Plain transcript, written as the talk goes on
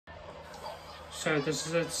So this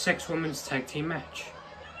is a 6-women's tag team match.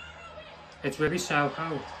 It's Ruby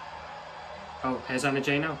Soho. Oh, here's Anna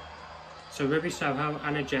Jay now. So Ruby Soho,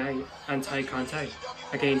 Anna Jay, and Conti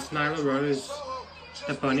against Nyla Rose,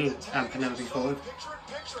 the Bunny, and Penelope Ford.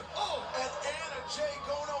 Oh, and Anna Jay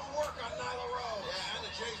going to work on Nyla Rose. Yeah, Anna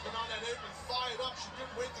Jay's been on that apron, fired up. She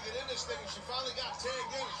didn't wait to get in this thing, and she finally got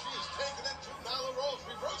tagged in. She is taking it to Nyla Rose.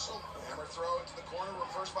 Reversal. Hammer throw into the corner,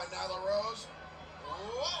 reversed by Nyla Rose.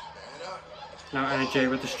 Whoa. Now Anna Jay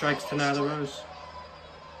with the strikes to Nyla Rose.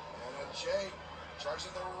 Anna Jay charging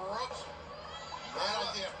the ropes. Bad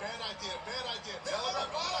idea, bad idea, bad idea.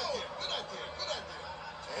 Good idea.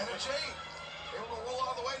 Anna Jay able to roll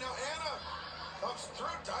out of the way now. Anna comes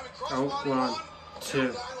through, diving crossbody. 1,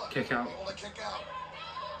 2, kick out. Able to kick out.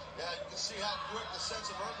 Yeah, you can see how quick the sense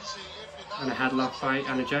of urgency if you're not. And a headlock by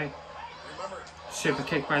Anna Jay. Remember, Super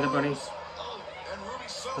kick by the Bunnies. and Ruby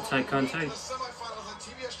Soho The Conti. the semifinals of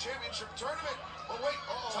the TBS Championship Tournament. Oh wait,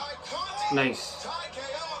 Conti. Nice. KO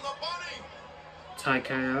on the Bunny.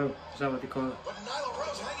 KO. Is that what they call it? But Nyla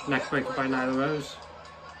Rose hanging Neck breaker by Nyla Rose.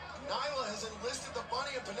 Nyla has enlisted the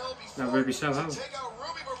Bunny and Penelope Now Ford Ruby Soho. to take out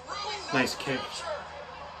Ruby, but Ruby Nice kick.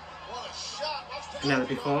 What a shot. Watch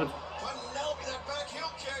Penelope Ford. Penelope, that back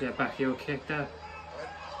heel kick. Yeah, back heel kick there.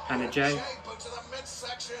 And Anna Jay. But to the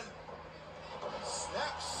midsection.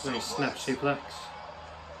 Nice snap suplex.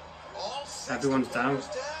 All six Everyone's down. All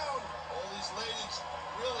these ladies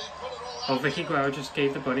really put it all Oh, out Vicky there. Guerrero just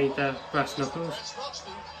gave the Bunny the brass knuckles.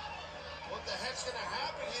 What the heck's gonna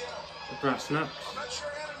happen here? The brass knucks. I'm not sure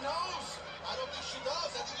Anna knows. I don't think she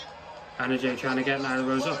does. That's it. Anna Jay trying to get Nyla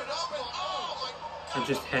Rose Put up. it up and, oh my And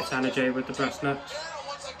just hits Anna Jay with the brass knucks. down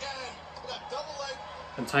once again. That double leg.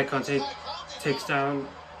 And Conti takes down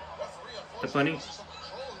the Bunny. These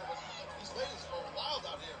ladies are going wild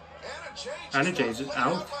out here. Anna Jay's got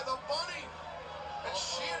out. by the Bunny. And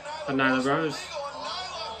she and For Nyla Rose. Illegal, and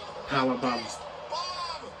Nyla Power bomb.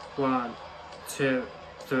 bomb. 1, 2,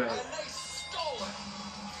 3. And they stole it.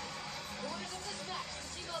 The winners of this match will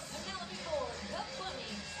team up Penelope Ford, the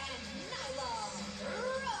Bunny, and Nyla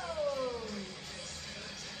Rose.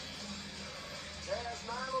 As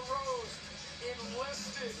Nyla Rose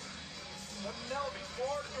enlisted Penelope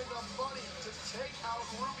Ford and the Bunny to take out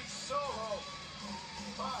Ruby Soho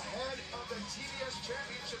ahead of the TBS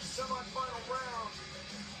Championship semifinal round.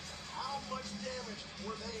 How much damage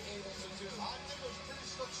were they